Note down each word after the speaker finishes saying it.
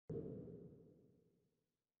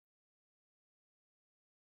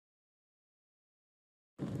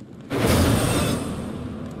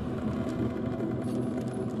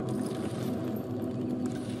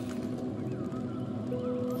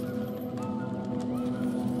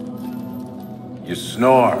You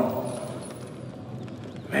snore.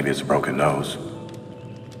 Maybe it's a broken nose.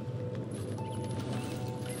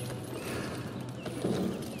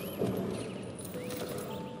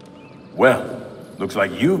 Well, looks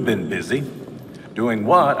like you've been busy. Doing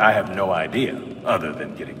what, I have no idea, other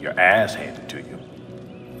than getting your ass handed to you.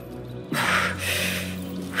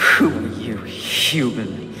 Who are you,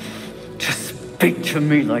 human, to speak to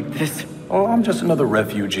me like this? Oh, I'm just another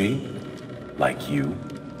refugee, like you.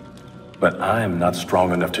 But I am not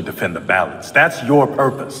strong enough to defend the balance. That's your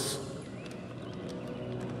purpose.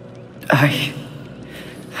 I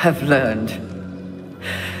have learned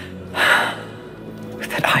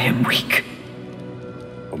that I am weak.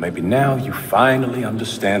 Well, maybe now you finally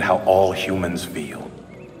understand how all humans feel.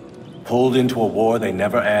 Pulled into a war they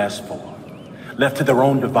never asked for. Left to their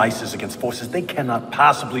own devices against forces they cannot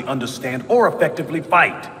possibly understand or effectively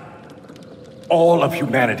fight. All of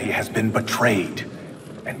humanity has been betrayed,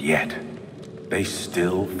 and yet they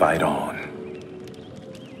still fight on.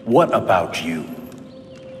 What about you?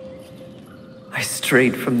 I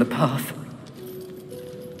strayed from the path.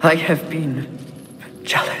 I have been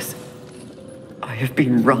jealous. I have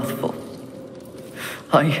been wrathful.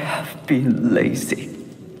 I have been lazy.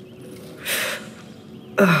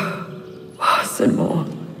 Worse and more.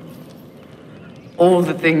 All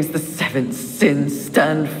the things the seven sins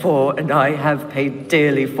stand for, and I have paid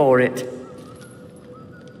dearly for it.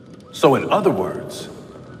 So in other words,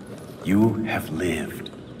 you have lived.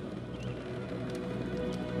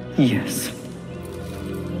 Yes.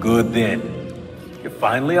 Good then. You're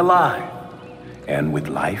finally alive. And with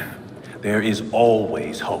life, there is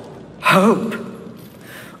always hope. Hope?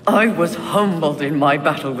 I was humbled in my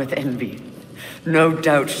battle with envy. No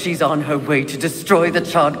doubt she's on her way to destroy the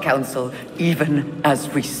Charred Council, even as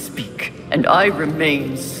we speak. And I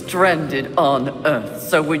remain stranded on Earth,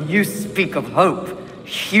 so when you speak of hope,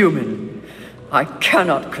 human, I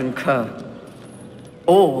cannot concur.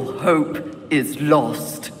 All hope is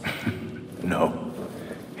lost. No.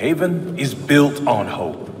 Haven is built on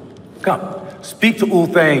hope. Come, speak to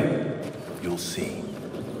Ulthane. You'll see.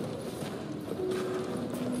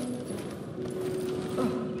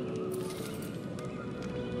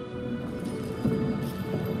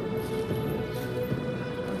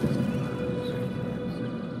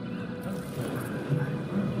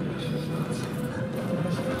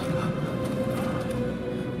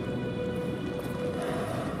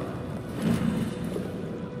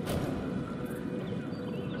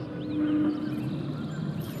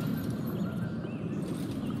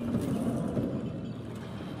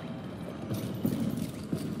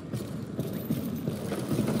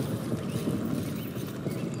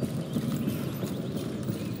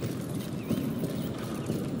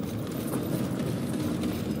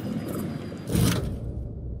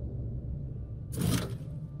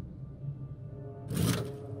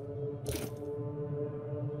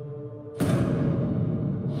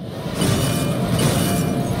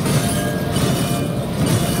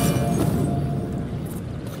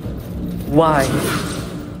 Why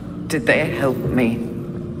did they help me?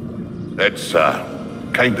 It's,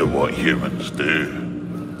 kind of what humans do.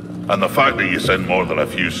 And the fact that you sent more than a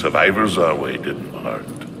few survivors our way didn't hurt.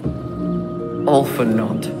 All for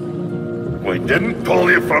naught. We didn't pull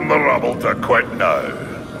you from the rubble to quit now.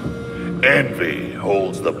 Envy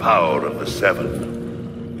holds the power of the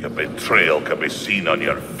Seven. Your betrayal can be seen on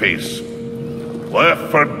your face. Left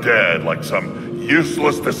for dead like some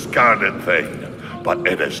useless, discarded thing. But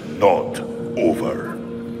it is not over.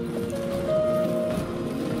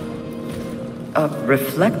 A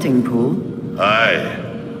reflecting pool? Aye,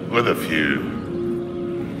 with a few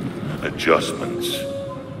adjustments.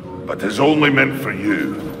 But it's only meant for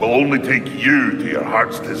you. Will only take you to your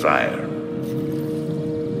heart's desire.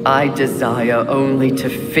 I desire only to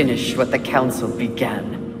finish what the Council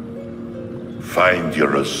began. Find your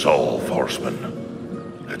resolve,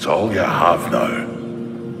 Horseman. It's all you have now.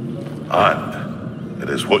 And it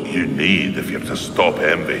is what you need if you're to stop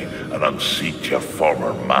envy and unseat your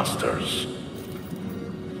former masters.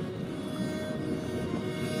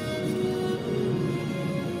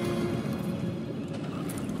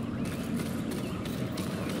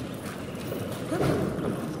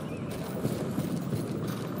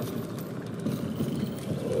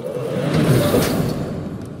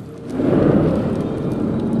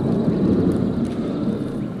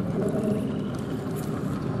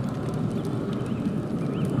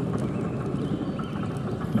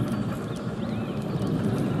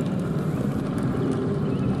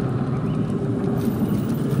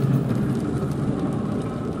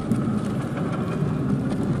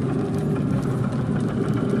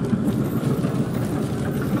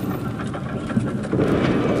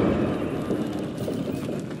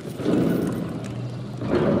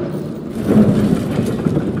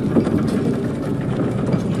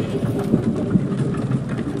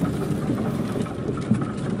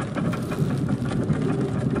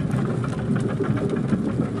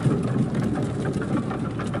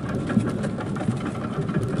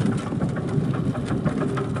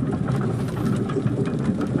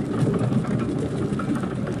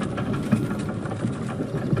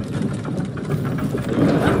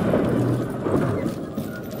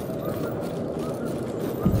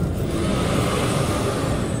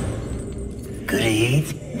 Agreed.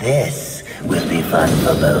 This will be fun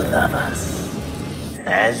for both of us.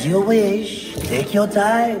 As you wish. Take your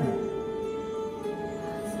time.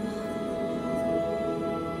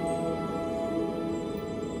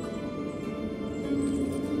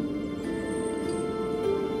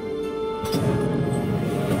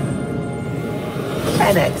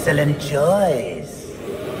 An excellent choice.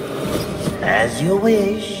 As you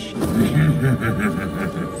wish.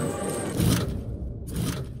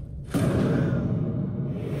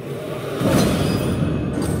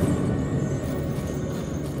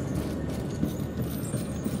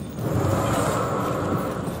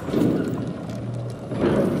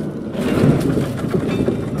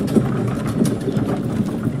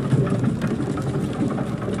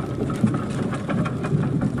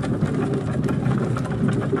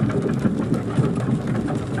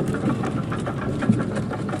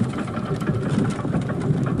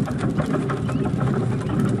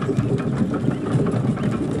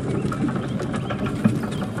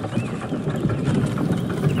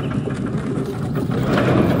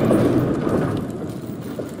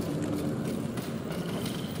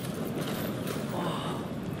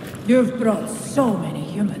 You've brought so many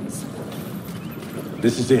humans.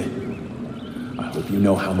 This is it. I hope you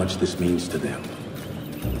know how much this means to them.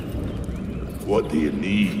 What do you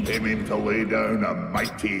need? Aiming to lay down a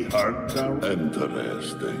mighty herd?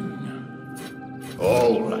 Interesting.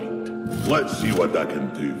 All right. Let's see what I can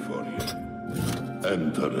do for you.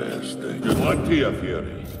 Interesting. Good luck to you,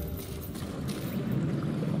 Fury.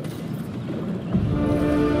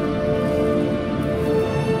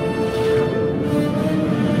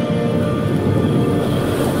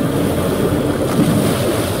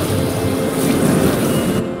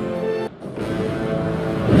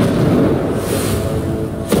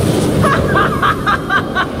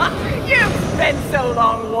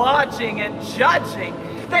 And judging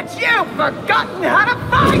that you've forgotten how to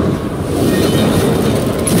fight!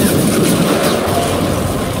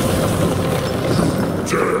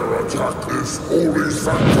 Dare attack this holy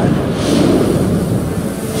sanctum?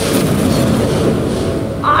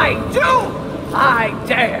 I do! I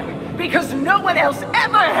dare! Because no one else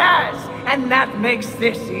ever has! And that makes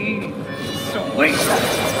this eve sweeter!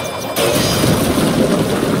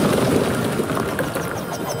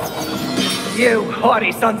 You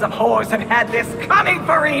haughty sons of whores have had this coming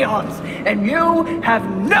for eons, and you have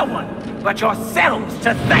no one but yourselves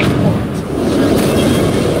to thank for it.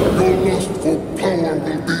 Your lust for power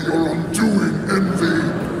will be your undoing, Envy.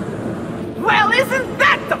 Well, isn't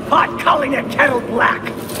that the pot calling a kettle black?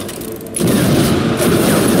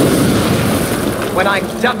 When I'm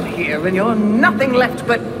done here and you're nothing left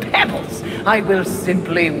but pebbles, I will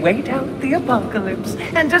simply wait out the apocalypse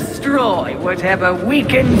and destroy whatever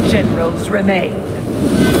weakened generals remain.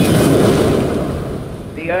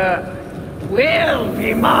 The Earth will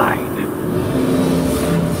be mine!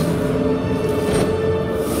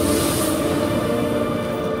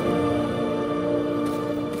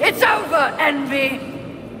 It's over, Envy!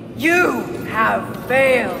 You have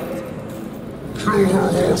failed! Kill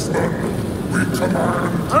her, horseman! We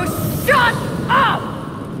command! Oh, shut up!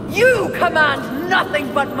 You command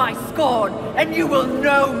nothing but my scorn, and you will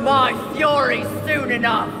know my fury soon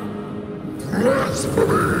enough!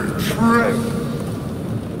 Blasphemy! True!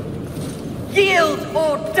 Yield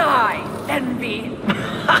or die, Envy!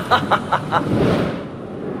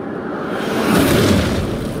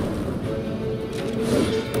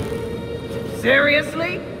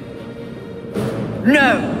 Seriously?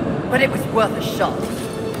 No, but it was worth a shot.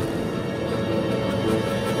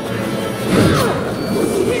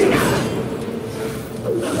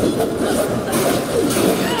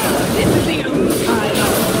 This is the only time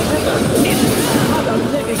I'll in the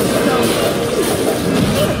living soul.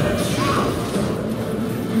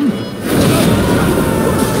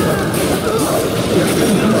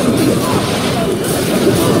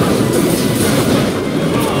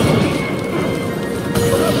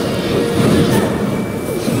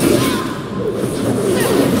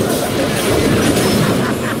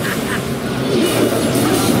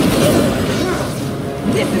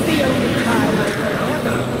 This is the only time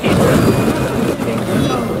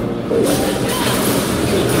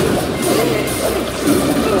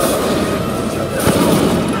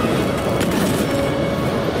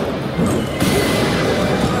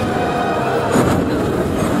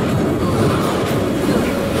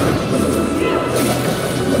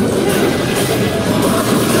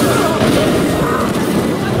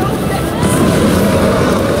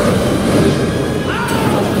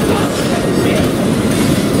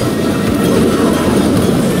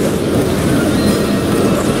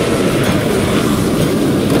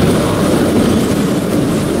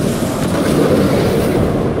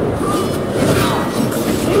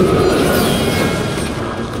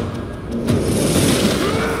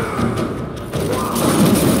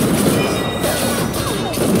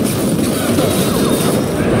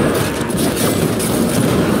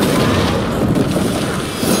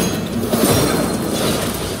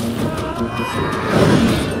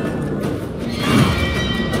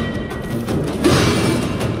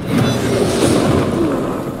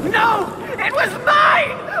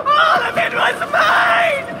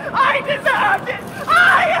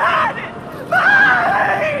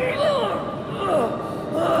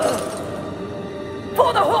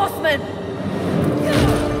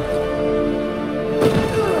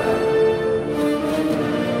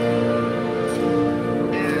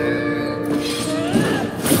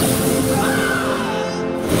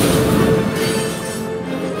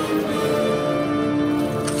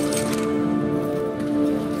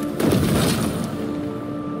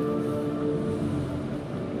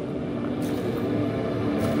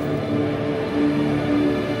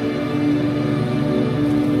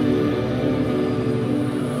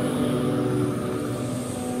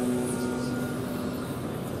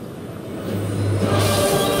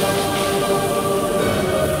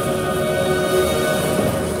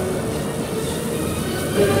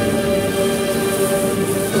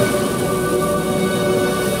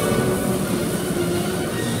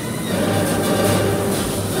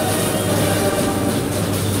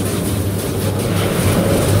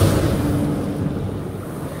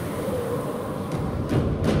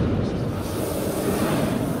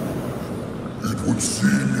It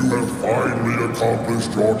seems you have finally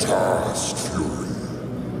accomplished your task, Fury.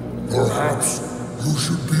 Perhaps you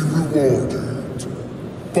should be rewarded,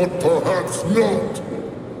 but perhaps not.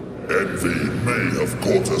 Envy may have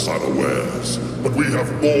caught us unawares, but we have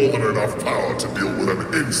more than enough power to deal with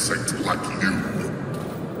an insect like you.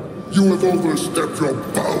 You have overstepped your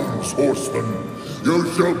bounds, horseman. You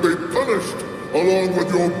shall be punished, along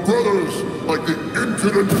with your brothers, like the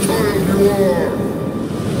impudent child you are.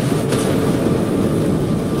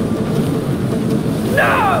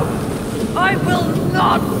 No! I will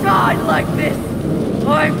not die like this!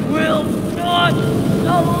 I will not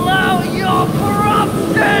allow your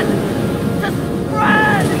corruption to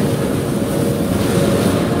spread!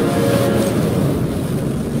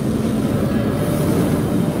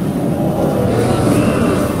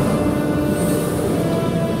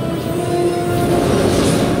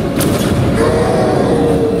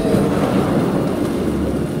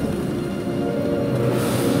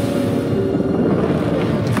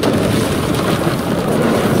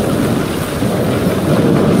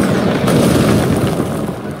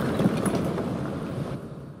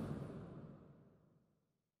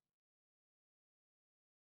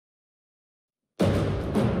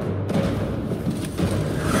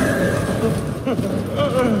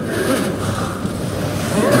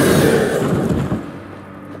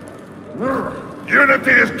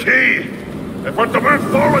 Unity is key! If we're to move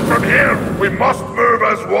forward from here, we must move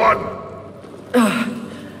as one!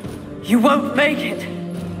 You won't make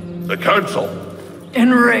it. The Council.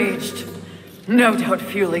 Enraged. No doubt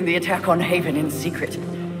fueling the attack on Haven in secret.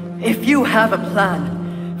 If you have a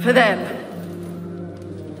plan for them...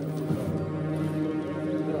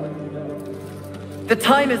 The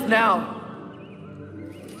time is now.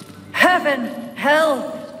 Heaven,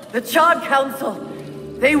 hell, the Charred Council.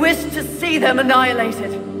 They wish to see them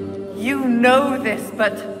annihilated. You know this,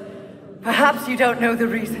 but perhaps you don't know the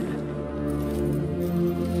reason.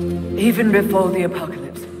 Even before the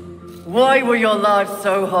apocalypse, why were your lives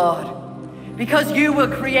so hard? Because you were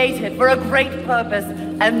created for a great purpose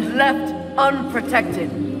and left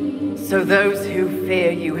unprotected. So those who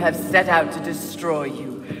fear you have set out to destroy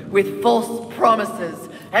you with false promises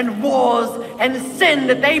and wars and sin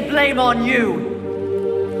that they blame on you.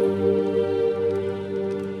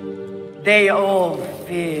 They all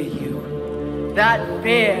fear you. That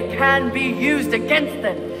fear can be used against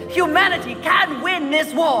them. Humanity can win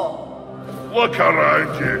this war! Look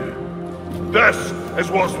around you. This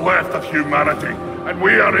is what's left of humanity, and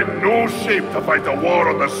we are in no shape to fight a war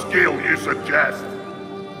on the scale you suggest.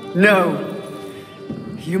 No.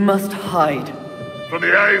 You must hide. From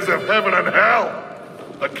the eyes of heaven and hell?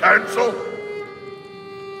 The Council?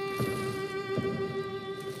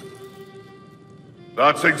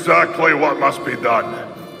 That's exactly what must be done.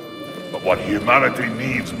 But what humanity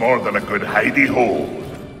needs more than a good hidey-hole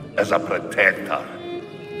is a protector.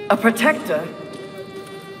 A protector?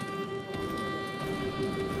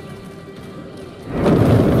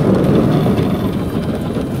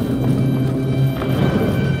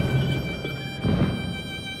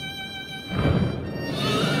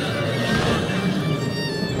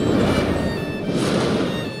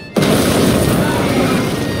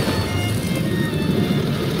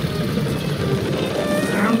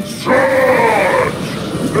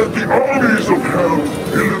 Let the armies of hell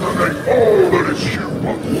eliminate all that is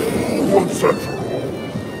human. Once and for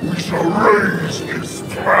all, we shall raise this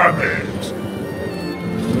planet.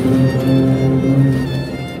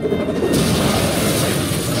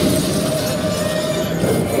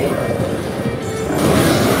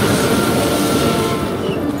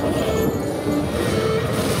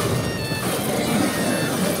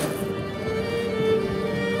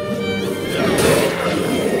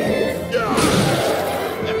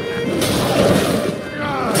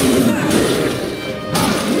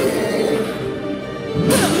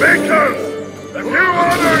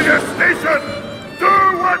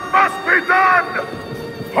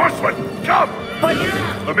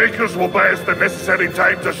 The Makers will buy us the necessary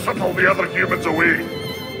time to shuttle the other humans away.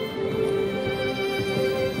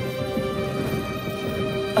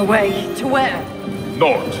 Away to where?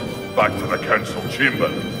 Not back to the Council chamber.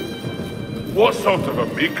 What sort of a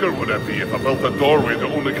Maker would it be if I built a doorway that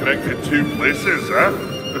only connected two places, huh?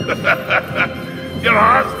 Your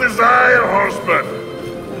heart's desire, horseman.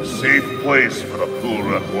 A safe place for a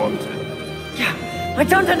poor unwanted. Yeah, I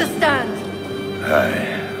don't understand.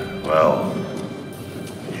 Aye, well...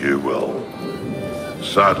 you will.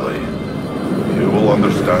 Sadly, you will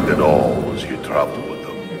understand it all as you travel with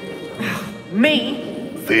them.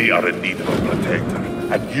 Me? They are in need of a protector,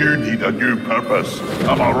 and you need a new purpose.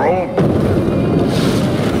 Am I wrong?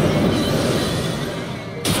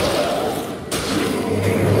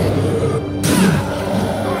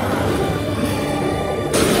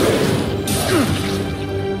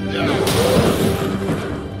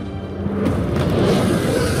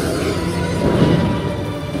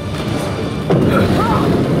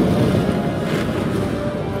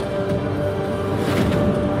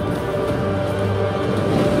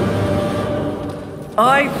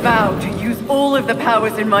 vow to use all of the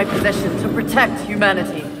powers in my possession to protect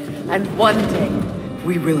humanity. And one day,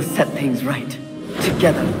 we will set things right.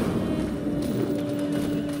 Together.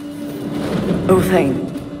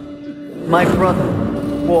 Othane, my brother,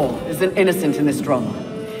 War, is an innocent in this drama.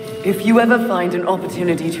 If you ever find an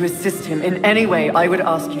opportunity to assist him in any way, I would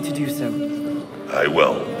ask you to do so. I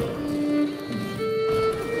will.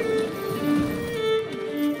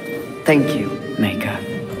 Thank you, Maker.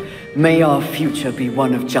 May our future be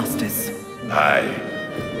one of justice.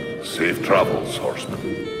 Aye. Safe travels, horseman.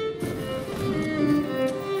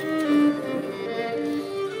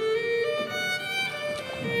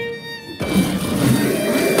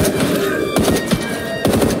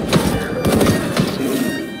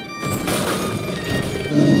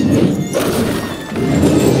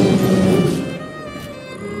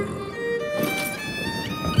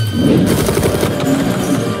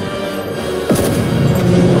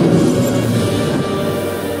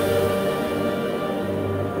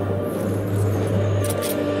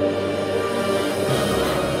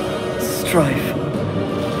 Strife.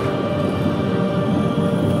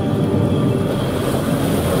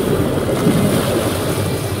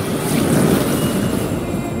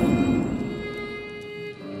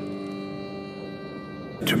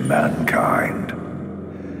 To mankind,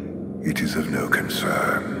 it is of no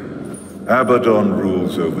concern. Abaddon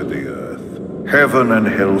rules over the earth. Heaven and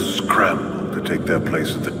hell scramble to take their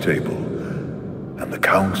place at the table. And the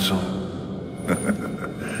Council?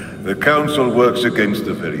 The Council works against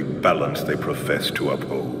the very balance they profess to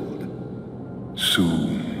uphold.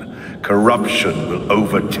 Soon, corruption will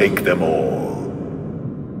overtake them all.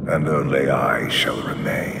 And only I shall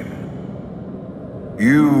remain.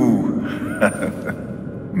 You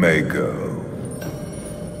may go.